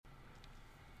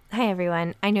Hi,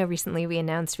 everyone. I know recently we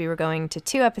announced we were going to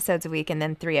 2 episodes a week and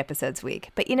then 3 episodes a week.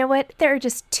 But you know what? There are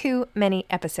just too many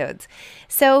episodes.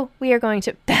 So we are going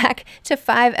back to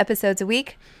 5 episodes a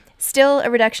week. Still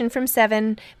a reduction from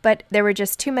 7, but there were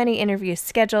just too many interviews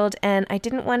scheduled, and I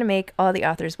didn't want to make all the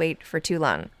authors wait for too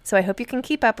long. So I hope you can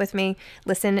keep up with me.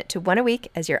 Listen to 1 a week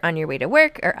as you're on your way to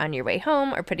work or on your way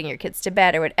home or putting your kids to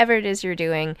bed or whatever it is you're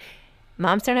doing.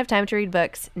 Moms Don't Have Time to Read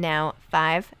Books, now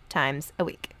 5 times a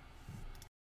week.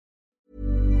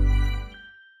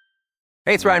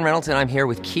 Hey, it's Ryan Reynolds, and I'm here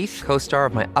with Keith, co-star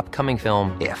of my upcoming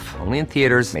film, If, only in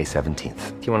theaters May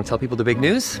 17th. Do you want to tell people the big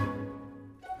news?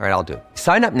 All right, I'll do it.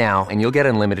 Sign up now and you'll get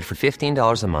unlimited for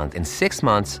 $15 a month and 6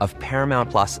 months of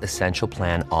Paramount Plus Essential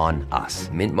Plan on us.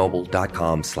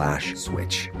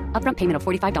 MintMobile.com/switch. Upfront payment of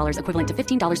 $45 equivalent to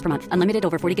 $15 per month. Unlimited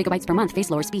over 40 gigabytes per month.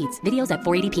 Face lower speeds. Videos at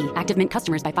 480p. Active Mint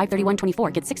customers by 531.24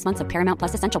 get 6 months of Paramount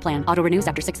Plus Essential Plan. Auto renews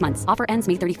after 6 months. Offer ends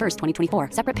May 31st, 2024.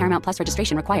 Separate Paramount Plus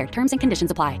registration required. Terms and conditions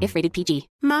apply if rated PG.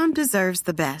 Mom deserves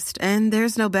the best, and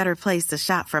there's no better place to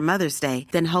shop for Mother's Day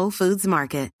than Whole Foods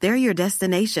Market. They're your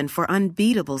destination for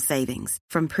unbeatable savings,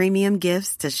 from premium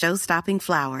gifts to show-stopping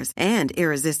flowers and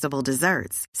irresistible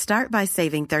desserts. Start by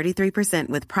saving 33%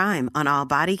 with Prime on all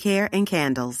body care and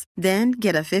candles. Then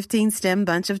get a 15-stem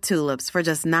bunch of tulips for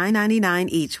just $9.99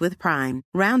 each with Prime.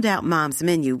 Round out Mom's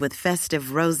menu with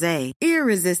festive rosé,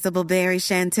 irresistible berry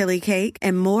chantilly cake,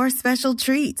 and more special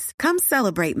treats. Come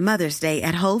celebrate Mother's Day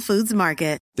at Whole Foods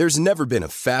Market. There's never been a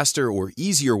faster or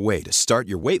easier way to start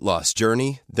your weight loss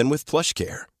journey than with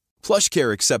PlushCare.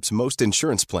 PlushCare accepts most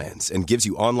insurance plans and gives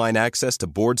you online access to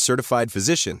board-certified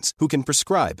physicians who can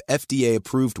prescribe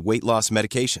FDA-approved weight loss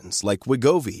medications like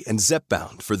Wegovy and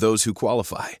Zepbound for those who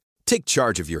qualify. Take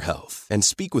charge of your health and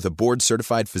speak with a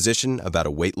board-certified physician about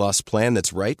a weight loss plan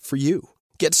that's right for you.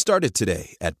 Get started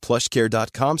today at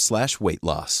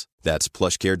plushcare.com/weight-loss. That's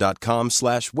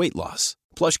plushcare.com/weight-loss.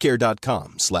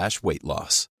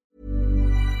 plushcare.com/weight-loss.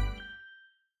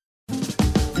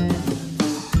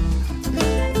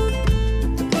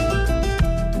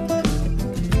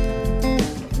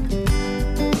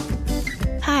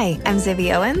 Hi, I'm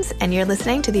Zibby Owens, and you're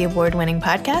listening to the award-winning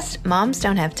podcast, Moms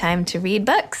Don't Have Time to Read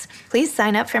Books. Please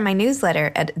sign up for my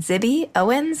newsletter at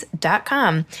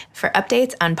zibbyowens.com for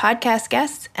updates on podcast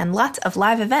guests and lots of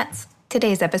live events.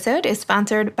 Today's episode is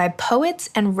sponsored by Poets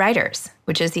and Writers,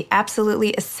 which is the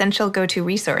absolutely essential go-to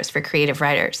resource for creative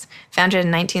writers. Founded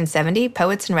in 1970,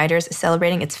 Poets and Writers is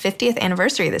celebrating its 50th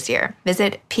anniversary this year.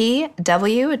 Visit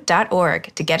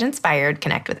pw.org to get inspired,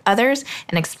 connect with others,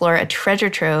 and explore a treasure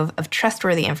trove of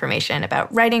trustworthy information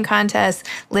about writing contests,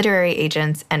 literary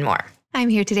agents, and more. I'm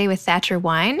here today with Thatcher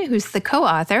Wine, who's the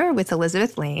co-author with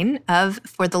Elizabeth Lane of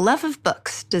For the Love of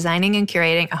Books, Designing and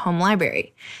Curating a Home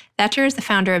Library. Thatcher is the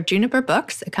founder of Juniper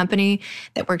Books, a company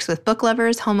that works with book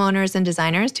lovers, homeowners, and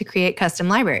designers to create custom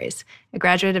libraries. A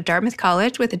graduate of Dartmouth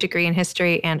College with a degree in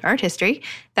history and art history,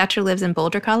 Thatcher lives in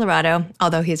Boulder, Colorado,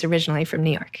 although he's originally from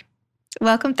New York.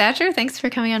 Welcome, Thatcher. Thanks for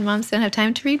coming on Moms Don't Have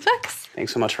Time to Read Books.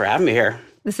 Thanks so much for having me here.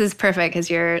 This is perfect because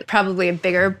you're probably a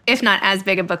bigger, if not as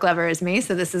big a book lover as me.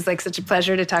 So this is like such a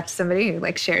pleasure to talk to somebody who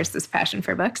shares this passion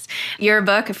for books. Your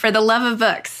book, For the Love of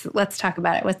Books. Let's talk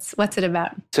about it. What's it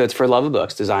about? So it's For the Love of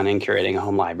Books, Designing and Curating a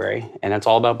Home Library. And it's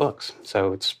all about books.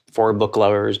 So it's for book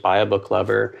lovers, by a book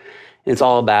lover. And it's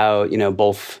all about,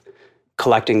 both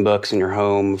collecting books in your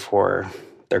home for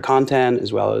their content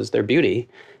as well as their beauty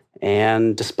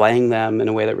and displaying them in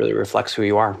a way that really reflects who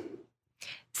you are.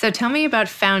 So tell me about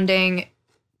founding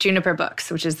Juniper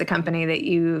Books, which is the company that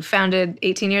you founded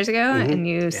 18 years ago and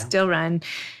you still run.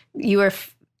 You were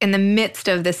in the midst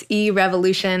of this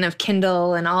e-revolution of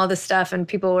Kindle and all this stuff, and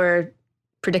people were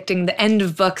predicting the end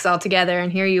of books altogether,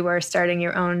 and here you were starting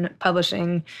your own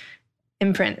publishing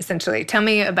imprint, essentially. Tell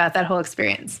me about that whole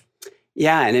experience.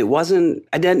 Yeah, and it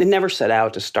never set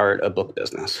out to start a book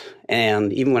business.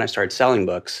 And even when I started selling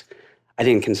books, I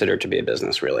didn't consider it to be a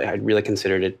business, really. I really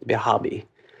considered it to be a hobby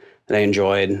that I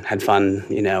enjoyed, had fun,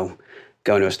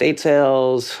 going to estate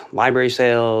sales, library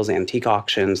sales, antique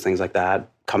auctions, things like that,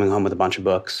 coming home with a bunch of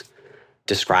books,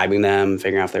 describing them,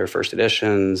 figuring out if they were first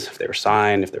editions, if they were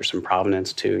signed, if there was some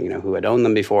provenance to, who had owned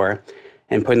them before,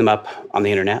 and putting them up on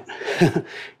the internet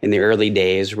in the early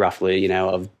days, roughly,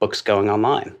 of books going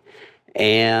online.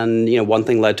 And, one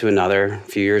thing led to another. A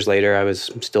few years later, I was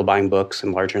still buying books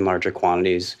in larger and larger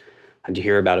quantities. I'd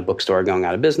hear about a bookstore going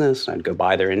out of buess. I'd go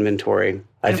buy their inventory.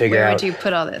 I'd figure out... Where would you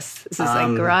put all this? Is this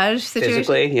like garage situation?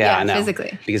 Physically? Yeah, I know.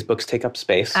 Physically. Because books take up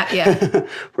space. Yeah.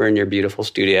 We're in your beautiful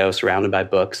studio surrounded by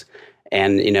books.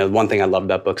 And, one thing I love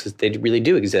about books is they really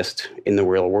do exist in the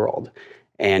real world.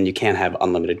 and you can't have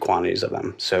unlimited quantities of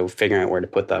them. So figuring out where to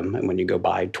put them, and when you go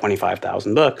buy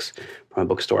 25,000 books from a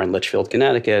bookstore in Litchfield,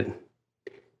 Connecticut,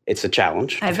 it's a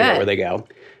challenge to figure out where they go.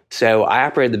 So I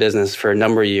operated the business for a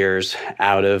number of years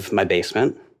out of my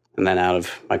basement, and then out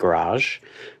of my garage,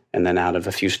 and then out of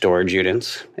a few storage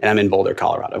units. And I'm in Boulder,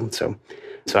 Colorado.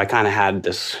 So I kind of had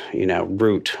this,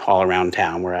 route all around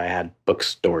town where I had books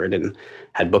stored and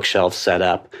had bookshelves set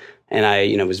up. And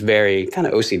I, was very kind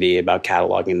of OCD about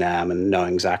cataloging them and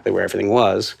knowing exactly where everything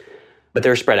was. But they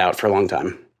were spread out for a long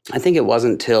time. I think it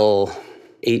wasn't until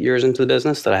 8 years into the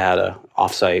business that I had an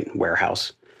offsite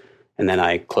warehouse. And then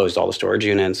I closed all the storage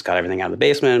units, got everything out of the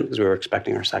basement because we were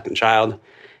expecting our second child,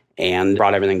 and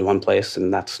brought everything to one place.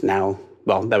 And that's now,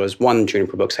 that was one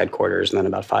Juniper Books headquarters. And then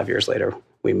about 5 years later,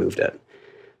 we moved it.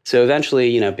 So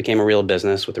eventually, it became a real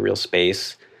business with a real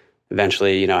space.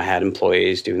 Eventually, I had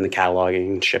employees doing the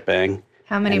cataloging, shipping.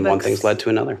 How many and books one thing's led to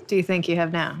another. do you think you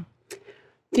have now?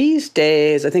 These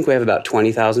days, I think we have about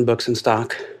 20,000 books in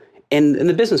stock. And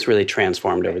the business really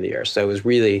transformed over the years. So it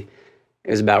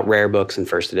was about rare books and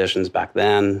first editions back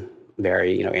then.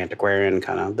 Very, antiquarian,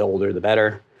 kind of the older the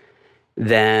better.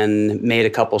 Then made a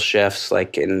couple shifts,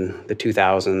 like in the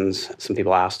 2000s. Some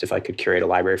people asked if I could curate a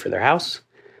library for their house.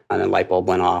 And then light bulb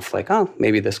went off, like, oh,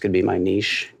 maybe this could be my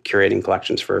niche, curating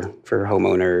collections for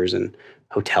homeowners and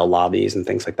hotel lobbies and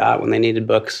things like that when they needed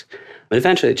books. But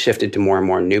eventually it shifted to more and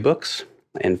more new books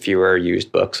and fewer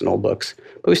used books and old books.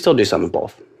 But we still do some of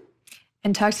both.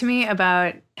 And talk to me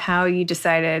about how you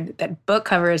decided that book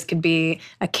covers could be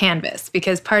a canvas,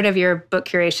 because part of your book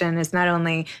curation is not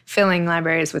only filling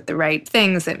libraries with the right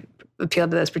things that appeal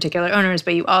to those particular owners,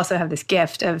 but you also have this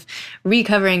gift of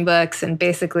recovering books and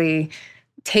basically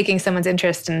taking someone's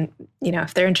interest and,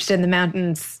 if they're interested in the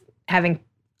mountains, having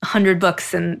 100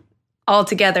 books and all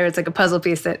together, it's like a puzzle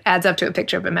piece that adds up to a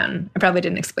picture of a mountain. I probably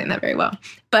didn't explain that very well.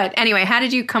 But anyway, how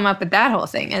did you come up with that whole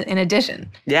thing in addition?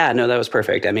 Yeah, no, that was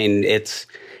perfect. I mean, it's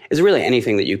really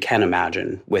anything that you can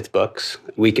imagine with books.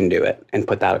 We can do it and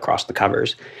put that across the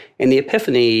covers. And the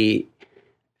epiphany,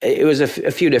 it was a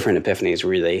few different epiphanies,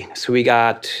 really. So we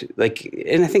got,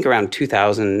 and I think around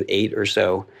 2008 or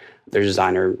so, there's a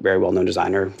designer, very well-known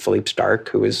designer, Philippe Starck,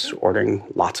 who was ordering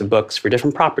lots of books for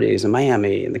different properties in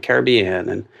Miami and the Caribbean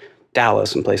and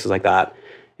Dallas and places like that.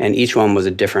 And each one was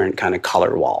a different kind of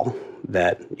color wall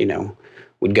that,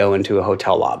 would go into a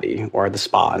hotel lobby or the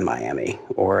spa in Miami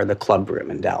or the club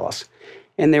room in Dallas.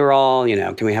 And they were all,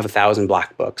 can we have 1,000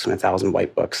 black books and 1,000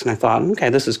 white books? And I thought, okay,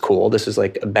 this is cool. This is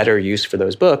like a better use for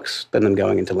those books than them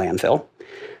going into landfill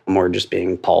or just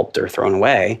being pulped or thrown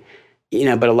away.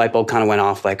 But a light bulb kind of went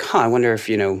off like, I wonder if,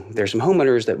 there's some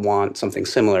homeowners that want something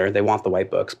similar. They want the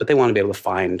white books, but they want to be able to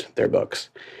find their books.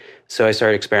 So I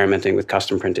started experimenting with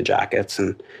custom printed jackets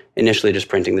and initially just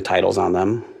printing the titles on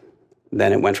them.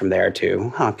 Then it went from there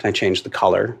to, can I change the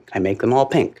color? Can I make them all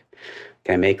pink?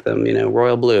 Can I make them,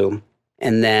 royal blue?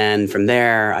 And then from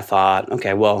there, I thought,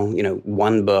 okay, well,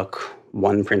 one book,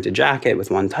 one printed jacket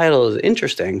with one title is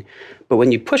interesting. But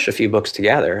when you push a few books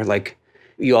together,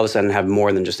 you all of a sudden have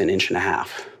more than just 1.5 inches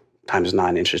times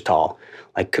 9 inches tall.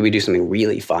 Could we do something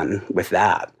really fun with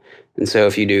that? And so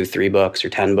if you do 3 books or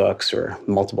 10 books or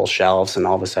multiple shelves, and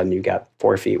all of a sudden you got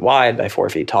 4 feet wide by 4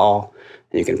 feet tall,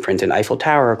 and you can print an Eiffel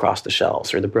Tower across the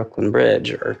shelves or the Brooklyn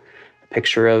Bridge or a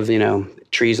picture of,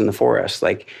 trees in the forest.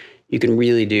 You can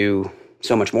really do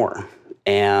so much more.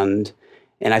 And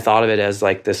I thought of it as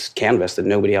this canvas that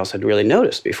nobody else had really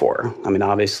noticed before. I mean,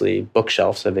 obviously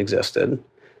bookshelves have existed.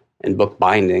 And book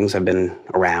bindings have been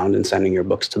around, and sending your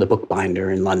books to the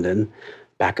bookbinder in London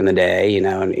back in the day,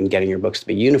 and getting your books to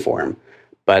be uniform.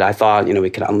 But I thought, we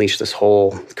could unleash this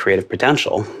whole creative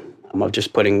potential of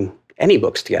just putting any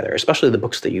books together, especially the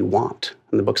books that you want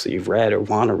and the books that you've read or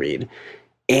want to read,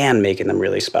 and making them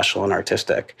really special and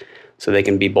artistic so they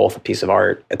can be both a piece of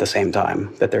art at the same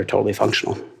time, that they're totally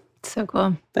functional. So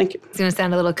cool. Thank you. It's going to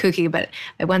sound a little kooky, but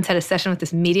I once had a session with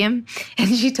this medium, and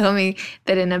she told me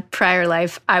that in a prior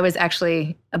life, I was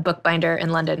actually a bookbinder in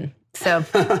London. So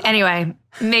anyway,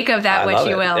 make of that what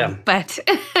you will. Yeah. But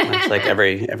it's like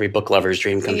every book lover's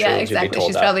dream come true. Yeah, exactly.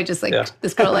 She's probably just like,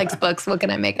 this girl likes books. What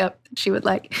can I make up she would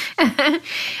like?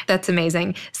 That's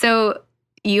amazing. So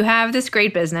you have this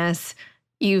great business.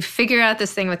 You figure out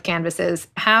this thing with canvases.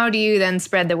 How do you then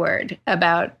spread the word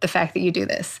about the fact that you do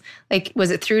this?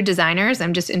 Was it through designers?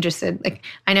 I'm just interested.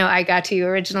 I know I got to you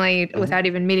originally without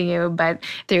even meeting you, but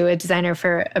through a designer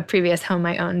for a previous home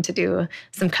I owned to do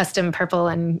some custom purple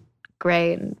and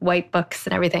gray and white books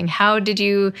and everything. How did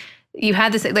you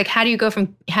had this, how do you go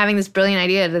from having this brilliant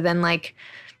idea to then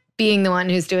being the one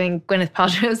who's doing Gwyneth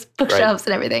Paltrow's bookshelves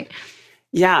and everything?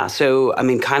 Yeah. So, I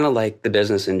mean, kind of like the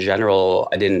business in general,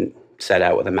 I didn't set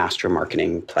out with a master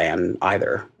marketing plan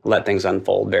either. Let things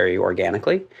unfold very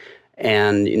organically.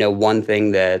 And, one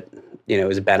thing that,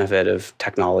 is a benefit of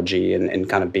technology and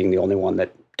kind of being the only one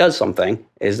that does something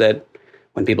is that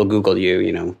when people Google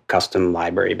you, custom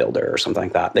library builder or something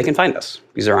like that, they can find us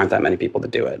because there aren't that many people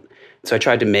that do it. So I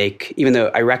tried to make, even though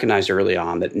I recognized early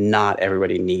on that not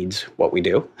everybody needs what we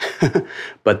do,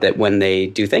 but that when they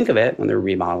do think of it, when they're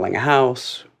remodeling a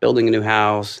house, building a new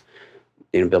house,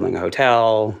 building a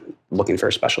hotel, looking for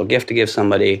a special gift to give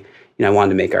somebody, I wanted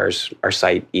to make our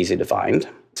site easy to find.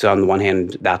 So on the one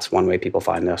hand, that's one way people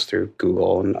find us through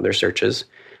Google and other searches.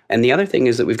 And the other thing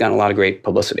is that we've gotten a lot of great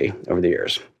publicity over the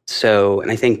years. So,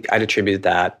 and I think I'd attribute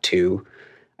that to,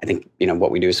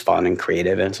 what we do is fun and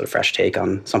creative and it's a fresh take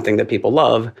on something that people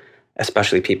love,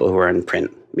 especially people who are in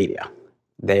print media.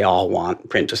 They all want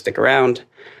print to stick around.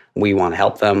 We want to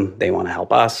help them. They want to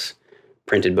help us.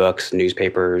 Printed books,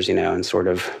 newspapers, and sort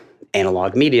of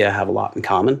analog media have a lot in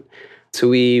common. So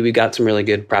we got some really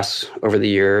good press over the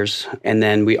years. And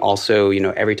then we also,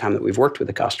 every time that we've worked with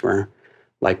a customer,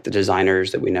 like the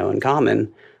designers that we know in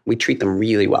common, we treat them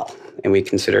really well. And we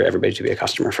consider everybody to be a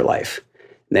customer for life.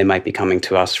 They might be coming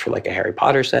to us for like a Harry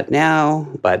Potter set now,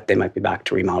 but they might be back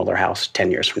to remodel their house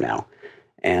 10 years from now.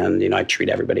 And, I treat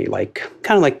everybody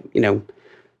kind of like,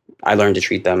 I learned to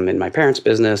treat them in my parents'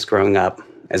 business growing up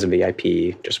as a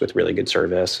VIP, just with really good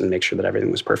service and make sure that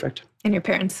everything was perfect. And your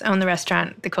parents own the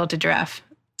restaurant, the Quilted Giraffe.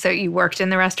 So you worked in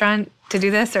the restaurant to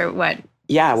do this or what?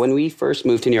 Yeah, when we first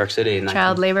moved to New York City.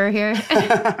 Child labor here?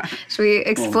 Should we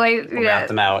exploit? We'll wrap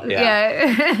them out,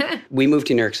 yeah. We moved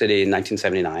to New York City in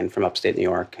 1979 from upstate New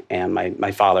York. And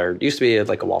my father used to be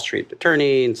like a Wall Street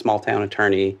attorney and small town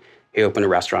attorney. He opened a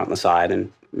restaurant on the side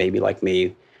and maybe like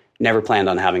me, never planned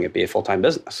on having it be a full-time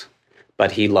business.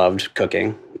 But he loved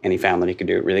cooking and he found that he could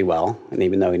do it really well. And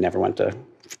even though he never went to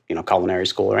culinary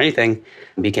school or anything,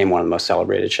 he became one of the most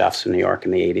celebrated chefs in New York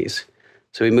in the 80s.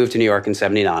 So we moved to New York in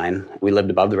 79. We lived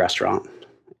above the restaurant,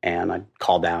 and I'd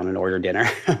call down and order dinner.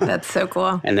 That's so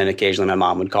cool. And then occasionally my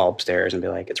mom would call upstairs and be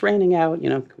like, it's raining out,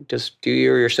 just do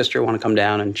you or your sister want to come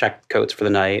down and check coats for the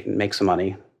night and make some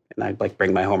money? And I'd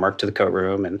bring my homework to the coat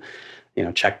room and,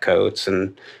 check coats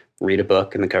and read a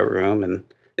book in the coat room. And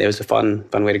it was a fun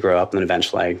way to grow up. And then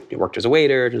eventually I worked as a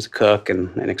waiter, as a cook,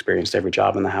 and experienced every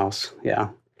job in the house. Yeah.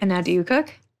 And now do you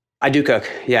cook? I do cook.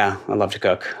 Yeah, I love to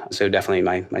cook. So definitely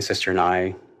my sister and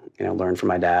I, learned from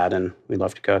my dad, and we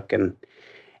love to cook. And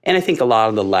I think a lot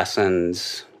of the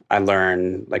lessons I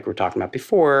learned, like we were talking about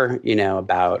before,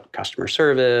 about customer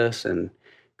service and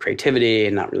creativity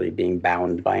and not really being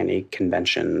bound by any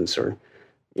conventions or,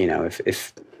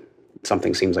 if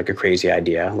something seems like a crazy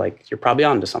idea, like you're probably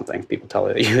onto something. People tell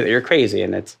you that you're crazy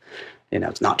and it's,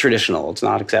 it's not traditional, it's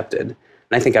not accepted. And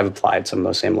I think I've applied some of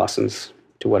those same lessons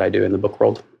to what I do in the book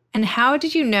world. And how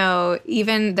did you know,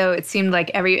 even though it seemed like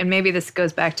and maybe this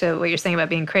goes back to what you're saying about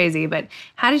being crazy, but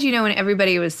how did you know when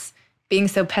everybody was being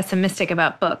so pessimistic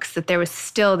about books that there was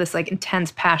still this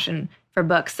intense passion for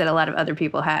books that a lot of other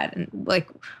people had? And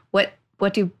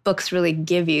what do books really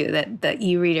give you that the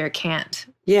e-reader can't?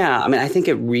 Yeah, I think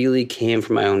it really came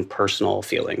from my own personal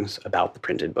feelings about the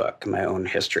printed book, my own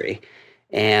history.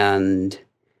 And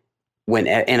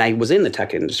I was in the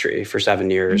tech industry for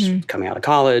 7 years, coming out of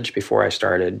college before I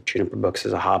started Juniper Books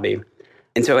as a hobby.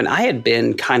 And I had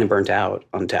been kind of burnt out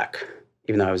on tech,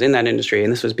 even though I was in that industry.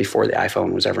 And this was before the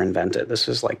iPhone was ever invented. This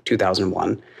was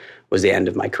 2001 was the end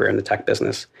of my career in the tech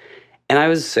business. And I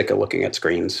was sick of looking at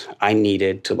screens. I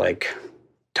needed to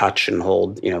touch and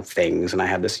hold, things. And I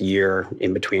had this year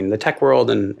in between the tech world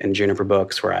and Juniper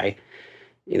Books where I,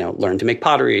 learned to make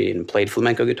pottery and played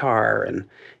flamenco guitar and,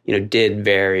 did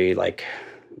very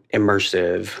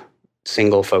immersive,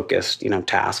 single-focused,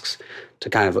 tasks to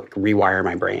kind of rewire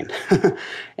my brain.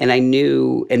 And I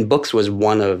knew, and books was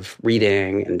one of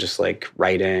reading and just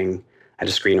writing. I had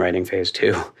a screenwriting phase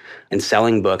too. And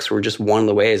selling books were just one of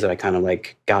the ways that I kind of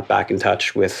got back in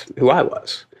touch with who I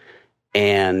was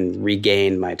and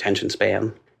regained my attention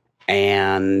span.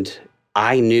 And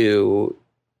I knew,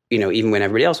 even when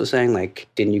everybody else was saying,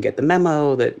 didn't you get the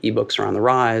memo that ebooks are on the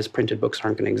rise, printed books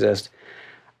aren't going to exist?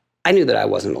 I knew that I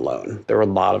wasn't alone. There were a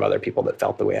lot of other people that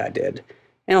felt the way I did.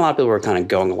 And a lot of people were kind of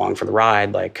going along for the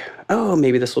ride, oh,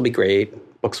 maybe this will be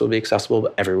great. Books will be accessible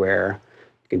everywhere.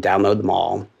 You can download them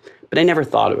all. But I never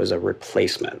thought it was a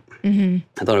replacement. Mm-hmm.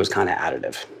 I thought it was kind of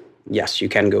additive. Yes, you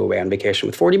can go away on vacation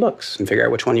with 40 books and figure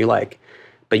out which one you like.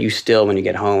 But you still, when you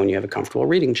get home, you have a comfortable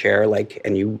reading chair,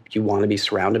 and you want to be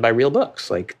surrounded by real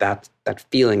books. That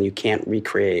feeling you can't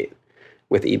recreate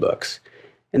with ebooks.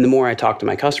 And the more I talked to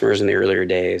my customers in the earlier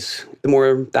days, the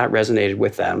more that resonated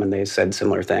with them, and they said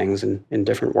similar things in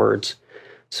different words.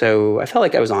 So I felt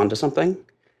like I was onto something.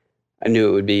 I knew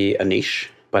it would be a niche,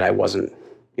 but I wasn't,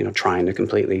 trying to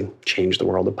completely change the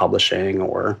world of publishing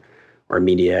or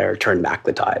media or turn back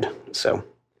the tide. So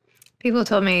people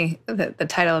told me that the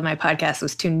title of my podcast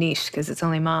was too niche because it's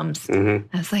only moms. I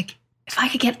was like, if I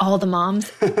could get all the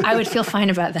moms, I would feel fine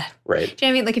about that. Right. Do you know what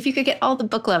I mean? Like if you could get all the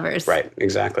book lovers. Right,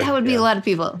 exactly. That would be a lot of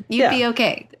people. You'd be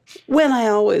okay. When I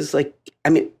always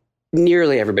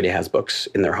nearly everybody has books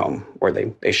in their home, or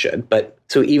they should. But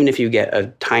so even if you get a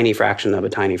tiny fraction of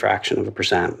a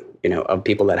percent, of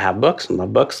people that have books and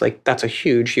love books, like that's a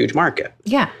huge, huge market.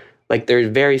 Yeah. Like there's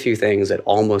very few things that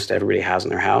almost everybody has in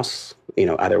their house,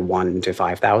 either 1 to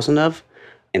 5,000 of.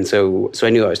 And so I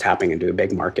knew I was tapping into a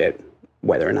big market,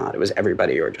 whether or not it was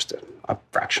everybody or just a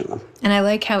fraction of them. And I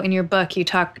like how in your book you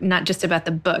talk not just about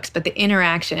the books, but the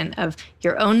interaction of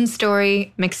your own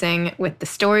story mixing with the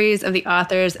stories of the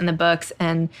authors and the books,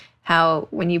 and how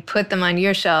when you put them on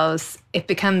your shelves, it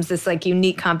becomes this like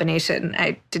unique combination.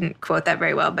 I didn't quote that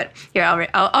very well, but here,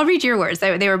 I'll read your words.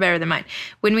 They were better than mine.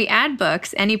 When we add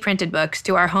books, any printed books,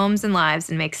 to our homes and lives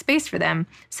and make space for them,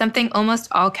 something almost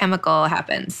alchemical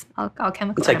happens.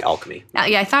 Alchemical? It's like alchemy.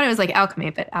 Yeah, I thought it was like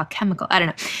alchemy, but alchemical. I don't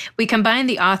know. We combine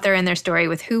the author and their story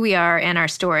with who we are and our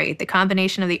story. The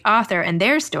combination of the author and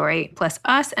their story plus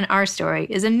us and our story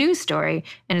is a new story,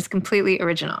 and it's completely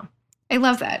original. I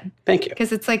love that. Thank you.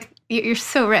 Because it's like, you're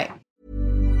so right.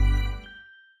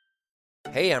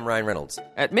 Hey, I'm Ryan Reynolds.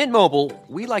 At Mint Mobile,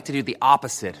 we like to do the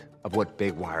opposite of what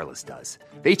Big Wireless does.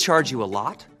 They charge you a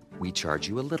lot, we charge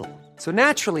you a little. So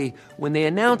naturally, when they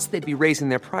announced they'd be raising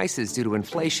their prices due to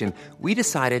inflation, we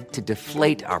decided to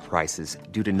deflate our prices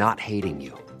due to not hating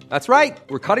you. That's right.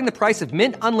 We're cutting the price of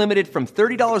Mint Unlimited from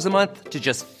 $30 a month to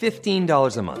just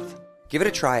 $15 a month. Give it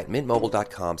a try at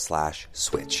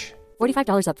mintmobile.com/switch.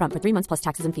 $45 up front for 3 months plus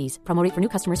taxes and fees. Promo rate for new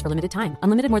customers for limited time.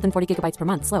 Unlimited more than 40 gigabytes per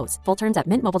month. Slows full terms at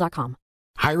mintmobile.com.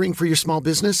 Hiring for your small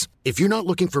business? If you're not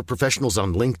looking for professionals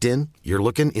on LinkedIn, you're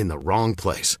looking in the wrong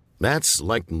place. That's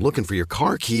like looking for your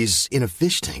car keys in a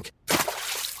fish tank.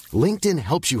 LinkedIn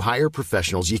helps you hire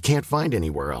professionals you can't find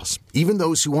anywhere else, even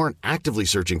those who aren't actively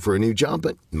searching for a new job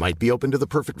but might be open to the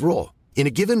perfect role. In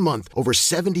a given month, over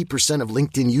 70% of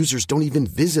LinkedIn users don't even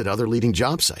visit other leading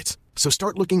job sites. So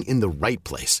start looking in the right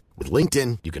place. With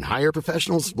LinkedIn, you can hire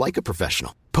professionals like a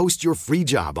professional. Post your free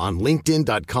job on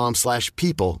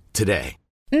linkedin.com/people today.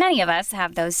 Many of us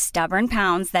have those stubborn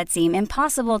pounds that seem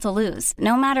impossible to lose,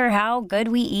 no matter how good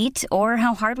we eat or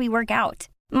how hard we work out.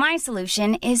 My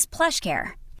solution is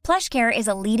PlushCare. PlushCare is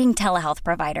a leading telehealth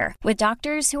provider with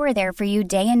doctors who are there for you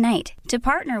day and night to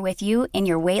partner with you in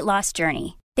your weight loss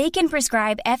journey. They can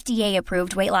prescribe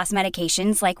FDA-approved weight loss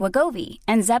medications like Wegovy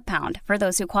and Zepbound for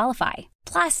those who qualify.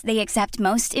 Plus, they accept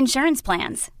most insurance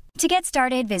plans. To get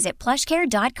started, visit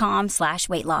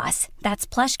plushcare.com/weightloss. That's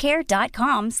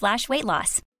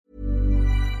plushcare.com/weightloss.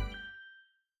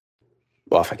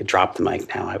 Well, if I could drop the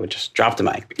mic now, I would just drop the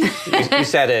mic. You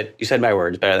said it. You said my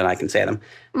words better than I can say them.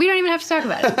 We don't even have to talk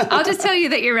about it. I'll just tell you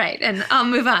that you're right, and I'll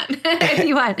move on if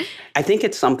you want. I think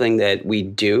it's something that we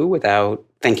do without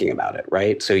thinking about it,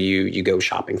 right? So you go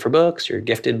shopping for books, you're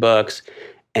gifted books,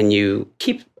 and you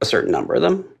keep a certain number of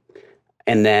them.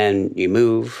 And then you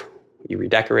move, you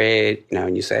redecorate,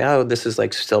 and you say, oh, this is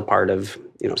like still part of,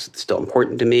 it's still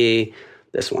important to me.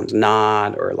 This one's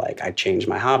not, or like I changed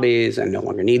my hobbies and no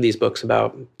longer need these books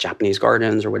about Japanese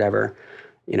gardens or whatever.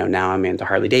 Now I'm into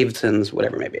Harley Davidsons,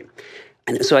 whatever it may be.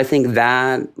 And so I think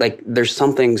that there's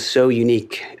something so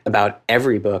unique about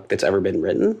every book that's ever been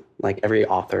written. Like every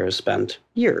author has spent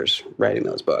years writing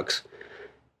those books.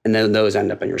 And then those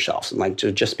end up on your shelves. And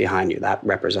just behind you, that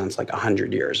represents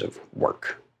 100 years of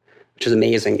work, which is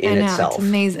amazing in itself. It's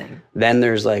amazing. Then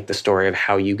there's the story of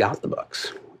how you got the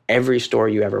books. Every store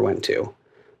you ever went to,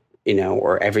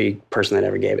 or every person that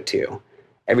ever gave it to you,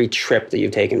 every trip that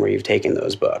you've taken where you've taken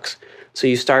those books. So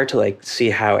you start to see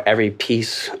how every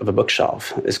piece of a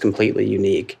bookshelf is completely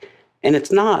unique, and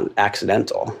it's not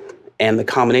accidental. And the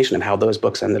combination of how those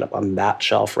books ended up on that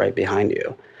shelf right behind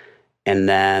you, and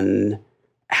then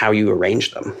how you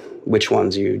arrange them, which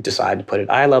ones you decide to put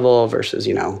at eye level versus,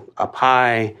 up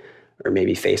high, or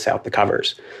maybe face out the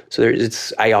covers. So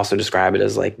I also describe it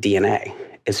as DNA.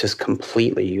 It's just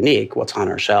completely unique what's on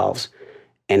our shelves.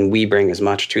 And we bring as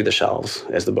much to the shelves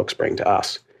as the books bring to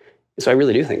us. So I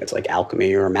really do think it's like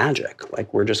alchemy or magic.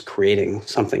 We're just creating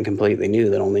something completely new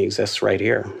that only exists right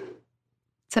here.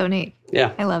 So neat.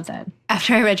 Yeah. I love that.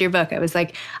 After I read your book, I was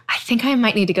like, I think I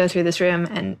might need to go through this room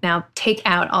and now take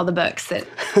out all the books that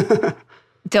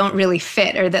don't really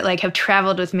fit or that have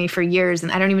traveled with me for years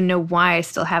and I don't even know why I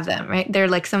still have them, right? They're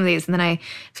some of these. And then I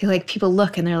feel like people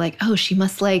look and they're like, oh, she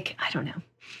must I don't know,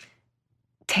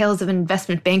 Tales of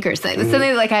Investment Bankers thing. It's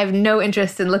something like I have no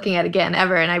interest in looking at again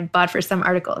ever, and I bought for some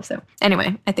article. So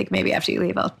anyway, I think maybe after you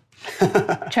leave, I'll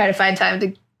try to find time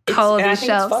to call these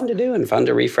shelves. It's fun to do and fun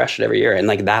to refresh it every year. And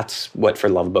like that's what For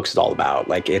Love of Books is all about.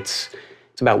 Like it's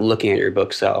about looking at your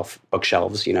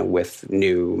bookshelves, you know, with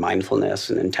new mindfulness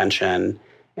and intention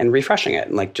and refreshing it.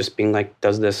 And like just being like,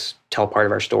 does this tell part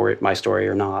of my story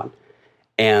or not?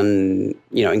 And,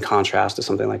 you know, in contrast to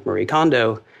something like Marie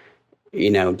Kondo, you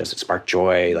know, does it spark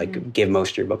joy? Like give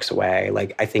most of your books away?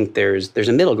 Like I think there's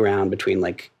a middle ground between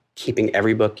like keeping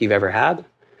every book you've ever had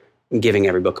and giving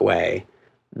every book away.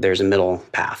 There's a middle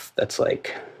path that's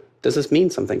like, does this mean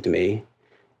something to me?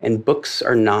 And books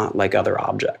are not like other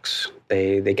objects.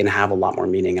 They can have a lot more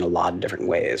meaning in a lot of different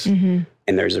ways. And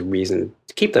there's a reason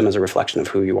to keep them as a reflection of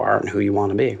who you are and who you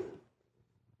want to be.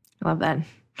 I love that.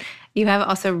 You have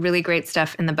also really great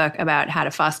stuff in the book about how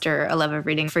to foster a love of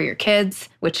reading for your kids,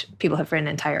 which people have written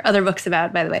entire other books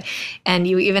about, by the way. And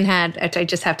you even had, which I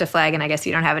just have to flag, and I guess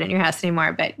you don't have it in your house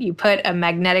anymore, but you put a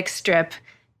magnetic strip.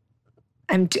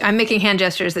 I'm making hand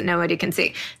gestures that nobody can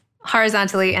see.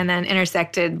 Horizontally and then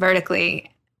intersected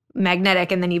vertically,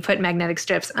 magnetic, and then you put magnetic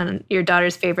strips on your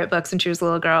daughter's favorite books when she was a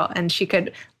little girl, and she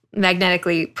could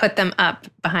magnetically put them up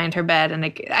behind her bed. And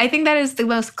I think that is the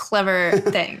most clever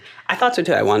thing. I thought so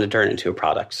too. I wanted to turn it into a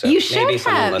product. So you should maybe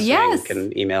someone listening yes.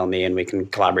 can email me and we can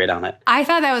collaborate on it. I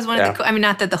thought that was one of the cool, I mean,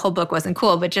 not that the whole book wasn't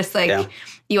cool, but just like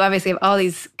you obviously have all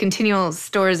these continual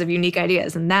stores of unique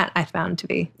ideas. And that I found to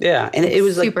be and it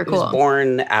was super cool. It was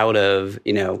born out of,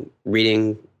 you know,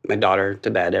 reading my daughter to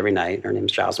bed every night. Her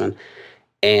name's Jasmine.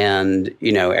 And,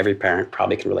 you know, every parent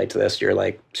probably can relate to this. You're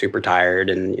like super tired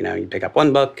and, you know, you pick up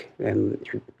one book and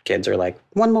your kids are like,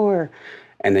 one more.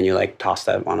 And then you like toss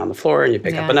that one on the floor and you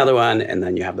pick up another one. And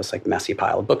then you have this like messy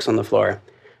pile of books on the floor.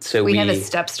 So we have a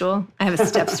step stool. I have a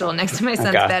step stool next to my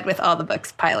son's bed with all the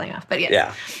books piling off. But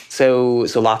yeah. So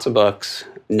lots of books,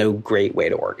 no great way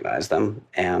to organize them.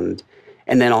 And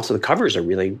then also the covers are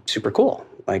really super cool.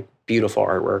 Like beautiful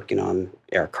artwork, you know, on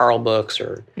Eric Carle books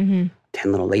or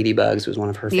 10 Little Ladybugs was one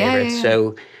of her favorites. Yeah.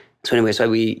 So anyway,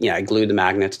 I glued the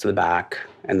magnets to the back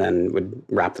and then would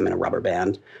wrap them in a rubber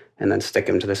band and then stick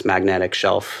them to this magnetic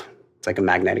shelf. It's like a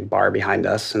magnetic bar behind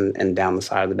us and down the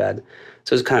side of the bed.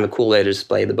 So it was kind of a cool way to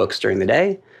display the books during the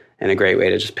day and a great way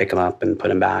to just pick them up and put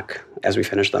them back as we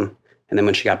finished them. And then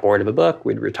when she got bored of a book,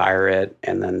 we'd retire it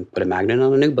and then put a magnet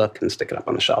on a new book and stick it up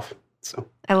on the shelf. So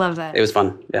I love that. It was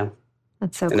fun, yeah.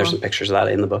 That's so cool. And there's some pictures of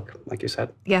that in the book, like you said.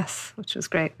 Yes, which was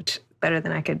great, which better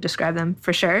than I could describe them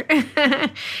for sure.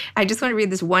 I just want to read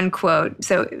this one quote.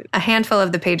 So a handful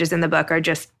of the pages in the book are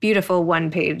just beautiful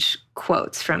one-page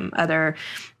quotes from other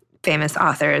famous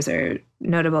authors or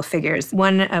notable figures.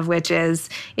 One of which is,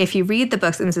 if you read the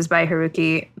books, and this is by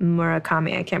Haruki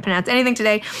Murakami, I can't pronounce anything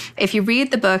today. If you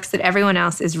read the books that everyone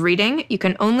else is reading, you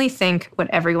can only think what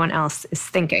everyone else is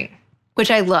thinking, which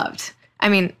I loved. I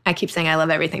mean, I keep saying I love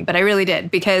everything, but I really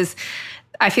did, because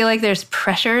I feel like there's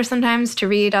pressure sometimes to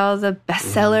read all the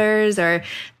bestsellers or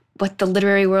what the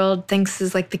literary world thinks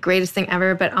is like the greatest thing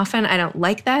ever, but often I don't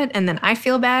like that, and then I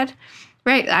feel bad.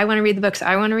 Right, I want to read the books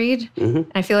I want to read.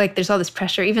 And I feel like there's all this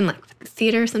pressure, even like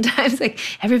theater sometimes, like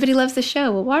everybody loves the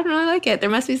show. Well, why don't I like it? There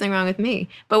must be something wrong with me.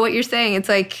 But what you're saying, it's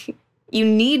like you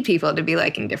need people to be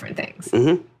liking different things.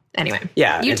 Anyway,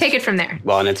 you take it from there.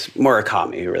 Well, and it's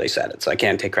Murakami who really said it, so I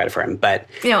can't take credit for him. But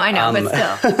I know,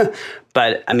 but still.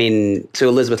 But I mean, so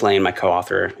Elizabeth Lane, my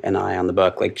co-author, and I on the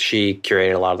book, like she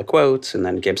curated a lot of the quotes, and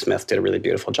then Gibb Smith did a really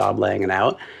beautiful job laying it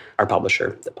out, our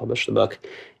publisher that published the book.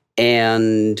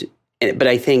 But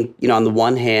I think, you know, on the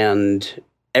one hand,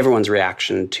 everyone's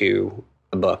reaction to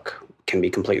a book can be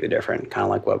completely different, kind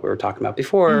of like what we were talking about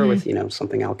before with, you know,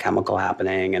 something alchemical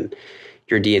happening and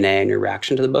your DNA and your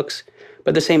reaction to the books. But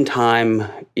at the same time,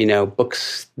 you know,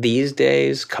 books these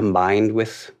days combined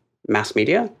with mass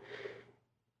media,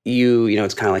 you know,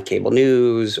 it's kind of like cable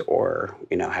news or,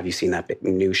 you know, have you seen that big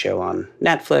new show on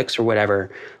Netflix or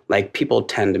whatever? Like people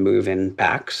tend to move in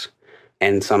packs,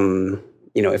 and some,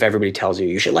 you know, if everybody tells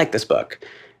you should like this book,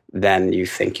 then you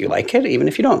think you like it, even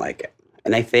if you don't like it.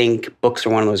 And I think books are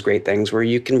one of those great things where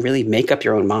you can really make up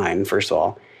your own mind, first of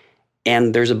all,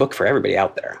 and there's a book for everybody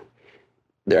out there.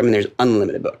 There's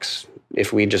unlimited books.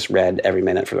 If we just read every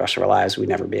minute for the rest of our lives, we'd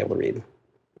never be able to read,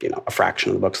 you know, a fraction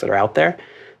of the books that are out there.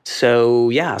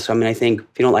 So, I mean, I think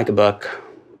if you don't like a book,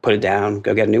 put it down,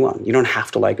 go get a new one. You don't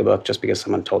have to like a book just because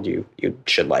someone told you you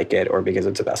should like it or because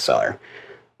it's a bestseller.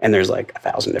 And there's like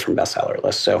 1,000 different bestseller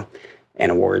lists,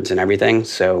 and awards and everything.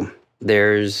 So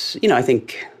there's, you know, I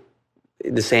think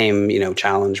the same, you know,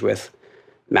 challenge with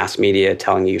mass media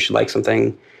telling you should like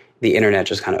something the internet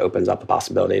just kind of opens up the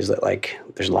possibilities that like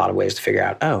there's a lot of ways to figure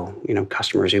out,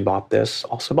 customers who bought this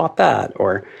also bought that.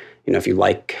 Or, if you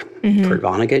like Kurt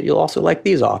Vonnegut, you'll also like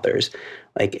these authors.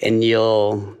 And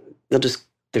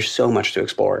there's so much to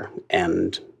explore,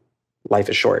 and life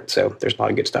is short. So there's a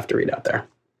lot of good stuff to read out there.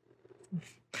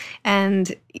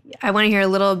 And I want to hear a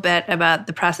little bit about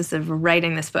the process of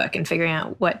writing this book and figuring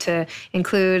out what to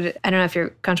include. I don't know if you're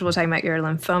comfortable talking about your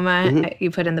lymphoma.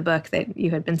 You put in the book that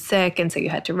you had been sick, and so you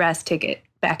had to rest, take it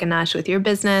back a notch with your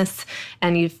business,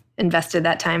 and you've invested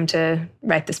that time to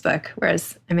write this book.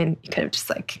 Whereas, you could have just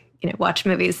watched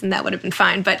movies and that would have been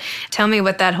fine. But tell me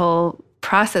what that whole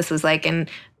process was like and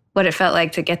what it felt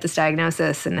like to get this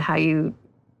diagnosis and how you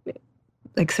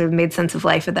sort of made sense of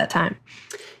life at that time.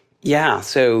 Yeah.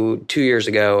 So 2 years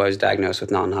ago, I was diagnosed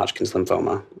with non-Hodgkin's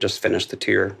lymphoma. Just finished the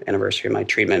 2-year anniversary of my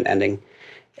treatment ending.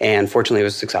 And fortunately, it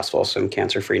was successful. So I'm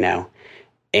cancer-free now.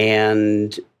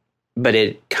 But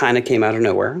it kind of came out of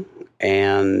nowhere.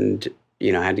 And,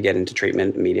 I had to get into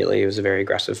treatment immediately. It was a very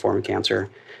aggressive form of cancer,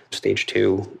 stage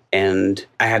 2. And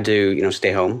I had to,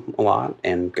 stay home a lot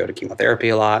and go to chemotherapy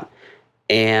a lot.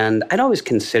 And I'd always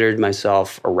considered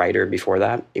myself a writer before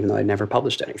that, even though I'd never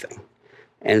published anything.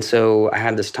 And so I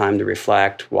had this time to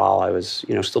reflect while I was,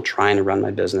 still trying to run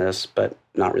my business, but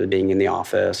not really being in the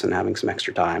office and having some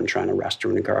extra time trying to rest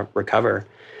and recover.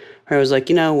 I was like,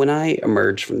 when I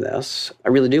emerge from this, I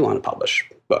really do want to publish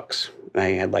books. I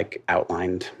had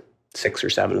outlined 6 or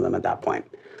 7 of them at that point.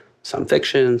 Some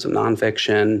fiction, some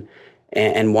nonfiction.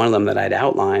 And one of them that I'd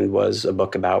outlined was a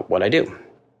book about what I do.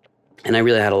 And I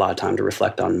really had a lot of time to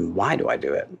reflect on why do I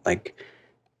do it?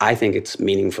 I think it's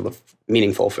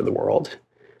meaningful for the world.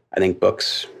 I think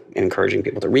books, encouraging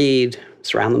people to read,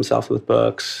 surround themselves with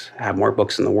books, have more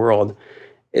books in the world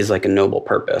is a noble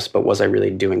purpose. But was I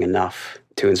really doing enough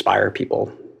to inspire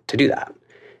people to do that?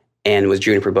 And was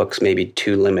Juniper Books maybe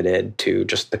too limited to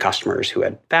just the customers who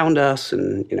had found us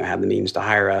and, had the means to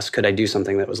hire us? Could I do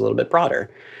something that was a little bit broader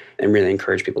and really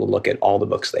encourage people to look at all the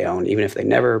books they own, even if they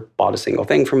never bought a single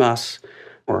thing from us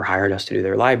or hired us to do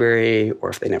their library, or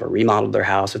if they never remodeled their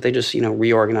house, if they just,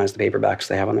 reorganized the paperbacks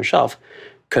they have on their shelf?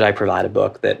 Could I provide a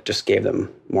book that just gave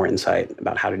them more insight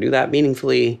about how to do that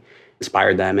meaningfully,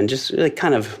 inspired them, and just really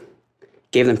kind of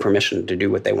gave them permission to do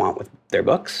what they want with their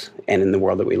books and in the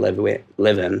world that we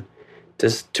live in,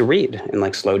 just to read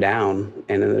and slow down,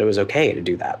 and that it was okay to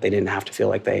do that. They didn't have to feel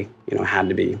like they, had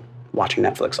to be watching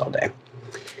Netflix all day.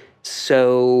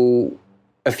 So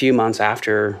a few months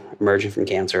after emerging from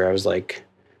cancer, I was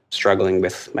struggling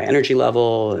with my energy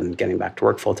level and getting back to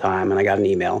work full time, and I got an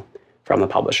email from the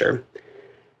publisher.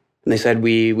 And they said,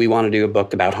 we want to do a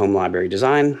book about home library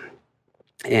design,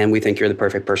 and we think you're the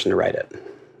perfect person to write it.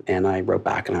 And I wrote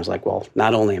back and I was like, well,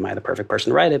 not only am I the perfect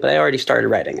person to write it, but I already started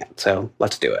writing it. So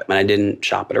let's do it. And I didn't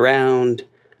shop it around.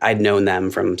 I'd known them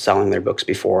from selling their books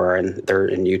before, and they're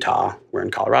in Utah. We're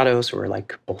in Colorado, so we're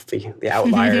both the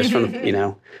outliers from,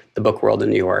 the book world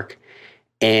in New York.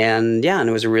 And and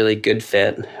it was a really good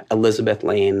fit. Elizabeth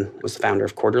Lane was the founder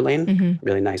of Quarter Lane,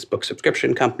 really nice book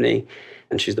subscription company.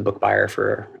 And she's the book buyer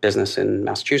for a business in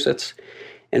Massachusetts.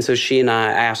 And so she and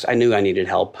I knew I needed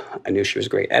help. I knew she was a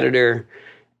great editor,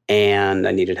 and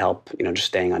I needed help, just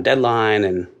staying on deadline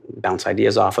and bounce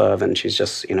ideas off of. And she's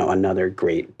just, another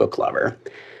great book lover.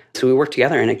 So we worked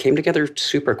together, and it came together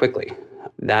super quickly.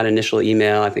 That initial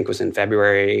email, I think, was in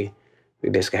February. We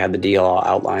basically had the deal all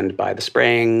outlined by the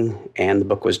spring, and the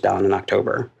book was done in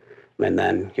October. And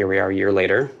then here we are a year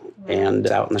later, and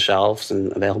out on the shelves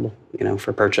and available,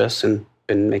 for purchase, and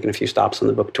been making a few stops on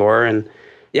the book tour. And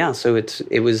so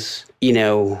it was,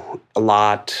 a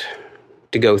lot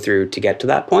to go through to get to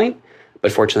that point.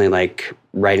 But fortunately,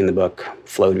 writing the book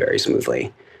flowed very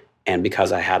smoothly. And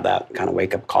because I had that kind of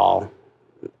wake-up call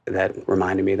that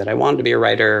reminded me that I wanted to be a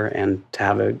writer and to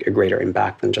have a greater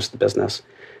impact than just the business,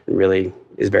 it really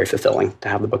is very fulfilling to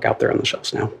have the book out there on the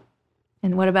shelves now.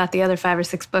 And what about the other 5 or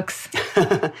 6 books?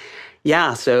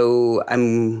 So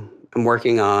I'm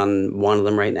working on one of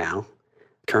them right now.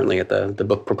 Currently at the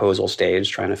book proposal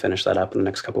stage, trying to finish that up in the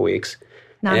next couple of weeks.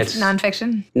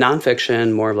 Nonfiction?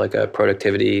 Nonfiction, more of a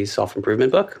productivity,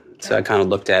 self-improvement book. Okay. So I kind of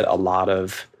looked at a lot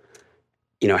of,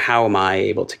 how am I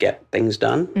able to get things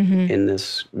done in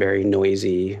this very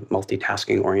noisy,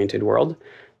 multitasking-oriented world,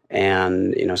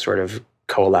 and, sort of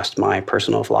coalesced my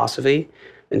personal philosophy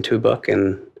into a book.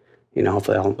 And,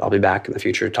 hopefully I'll be back in the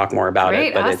future to talk more about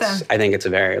it. But awesome. I think it's a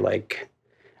very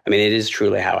it is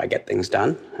truly how I get things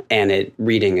done. And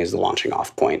reading is the launching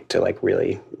off point to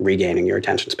really regaining your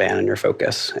attention span and your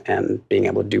focus and being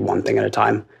able to do one thing at a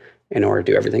time in order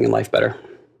to do everything in life better.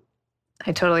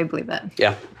 I totally believe that.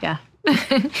 Yeah. Yeah.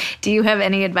 Do you have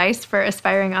any advice for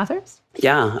aspiring authors?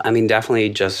 Yeah, I mean, definitely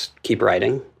just keep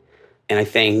writing. And I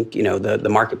think, the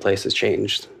marketplace has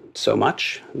changed so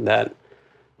much that,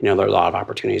 there are a lot of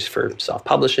opportunities for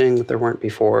self-publishing that there weren't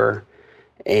before.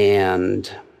 And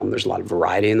there's a lot of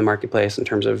variety in the marketplace in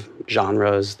terms of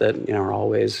genres that, are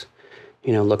always,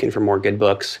 looking for more good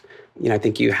books. I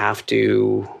think you have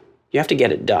to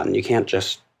get it done. You can't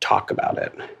just talk about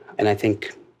it. And I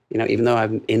think, even though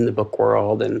I'm in the book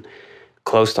world and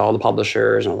close to all the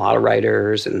publishers and a lot of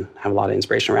writers and have a lot of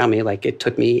inspiration around me, like it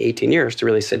took me 18 years to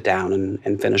really sit down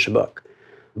and finish a book.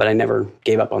 But I never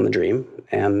gave up on the dream,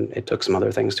 and it took some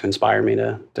other things to inspire me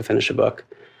to finish a book.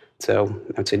 So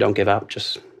I'd say don't give up,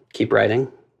 just keep writing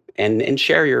and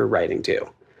share your writing too.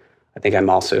 I think I'm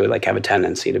also have a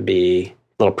tendency to be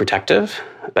a little protective,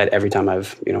 but every time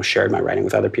I've, shared my writing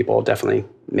with other people, it definitely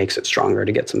makes it stronger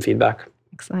to get some feedback.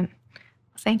 Excellent.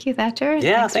 Thank you, Thatcher.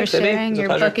 Yeah, thanks for sharing. Your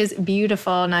book is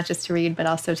beautiful, not just to read, but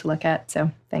also to look at.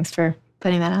 So thanks for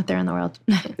putting that out there in the world.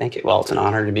 Thank you. Well, it's an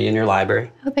honor to be in your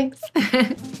library. Oh, thanks.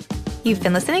 You've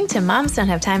been listening to Moms Don't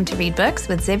Have Time to Read Books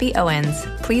with Zibby Owens.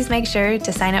 Please make sure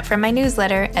to sign up for my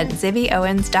newsletter at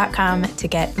zibbyowens.com to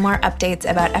get more updates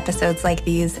about episodes like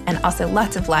these and also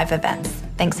lots of live events.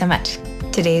 Thanks so much.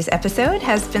 Today's episode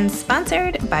has been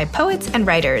sponsored by Poets and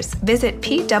Writers. Visit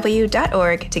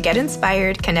pw.org to get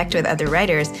inspired, connect with other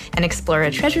writers, and explore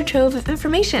a treasure trove of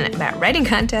information about writing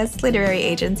contests, literary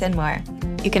agents, and more.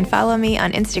 You can follow me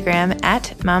on Instagram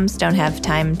at Moms Don't Have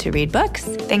Time to Read Books.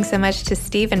 Thanks so much to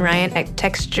Steve and Ryan at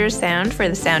Texture Sound for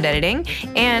the sound editing.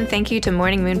 And thank you to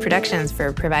Morning Moon Productions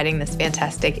for providing this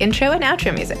fantastic intro and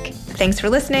outro music. Thanks for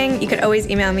listening. You can always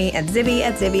email me at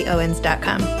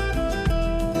zibby@zibbyowens.com.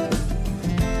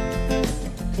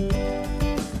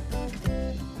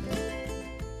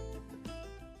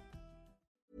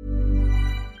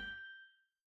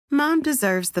 Mom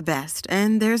deserves the best,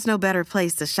 and there's no better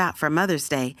place to shop for Mother's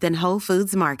Day than Whole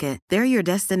Foods Market. They're your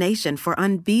destination for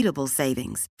unbeatable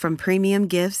savings, from premium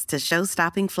gifts to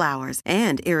show-stopping flowers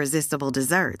and irresistible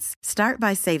desserts. Start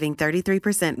by saving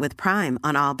 33% with Prime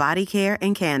on all body care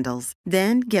and candles.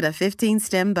 Then get a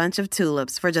 15-stem bunch of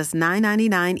tulips for just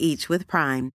 $9.99 each with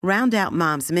Prime. Round out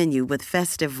Mom's menu with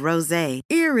festive rosé,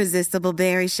 irresistible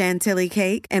berry chantilly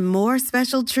cake, and more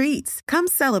special treats. Come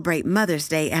celebrate Mother's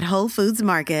Day at Whole Foods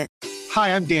Market.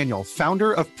 Hi, I'm Daniel,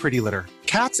 founder of Pretty Litter.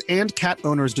 Cats and cat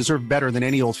owners deserve better than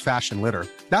any old-fashioned litter.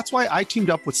 That's why I teamed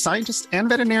up with scientists and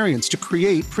veterinarians to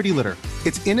create Pretty Litter.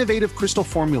 Its innovative crystal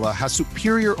formula has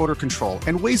superior odor control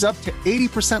and weighs up to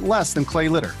 80% less than clay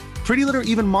litter. Pretty Litter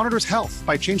even monitors health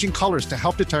by changing colors to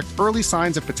help detect early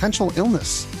signs of potential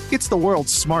illness. It's the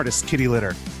world's smartest kitty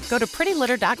litter. Go to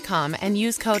prettylitter.com and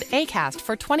use code ACAST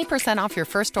for 20% off your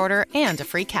first order and a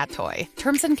free cat toy.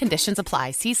 Terms and conditions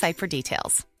apply. See site for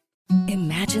details.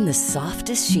 Imagine the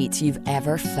softest sheets you've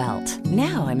ever felt.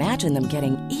 Now imagine them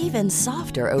getting even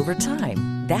softer over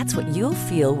time. That's what you'll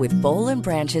feel with Boll &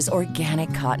 Branch's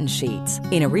organic cotton sheets.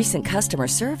 In a recent customer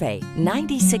survey,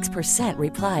 96%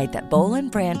 replied that Boll &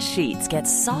 Branch sheets get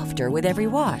softer with every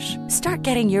wash. Start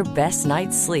getting your best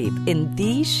night's sleep in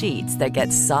these sheets that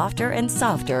get softer and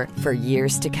softer for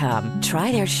years to come.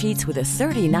 Try their sheets with a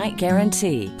 30-night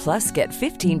guarantee. Plus, get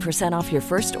 15% off your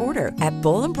first order at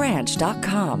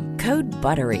bollandbranch.com. Code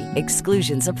BUTTERY.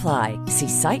 Exclusions apply. See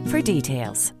site for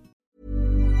details.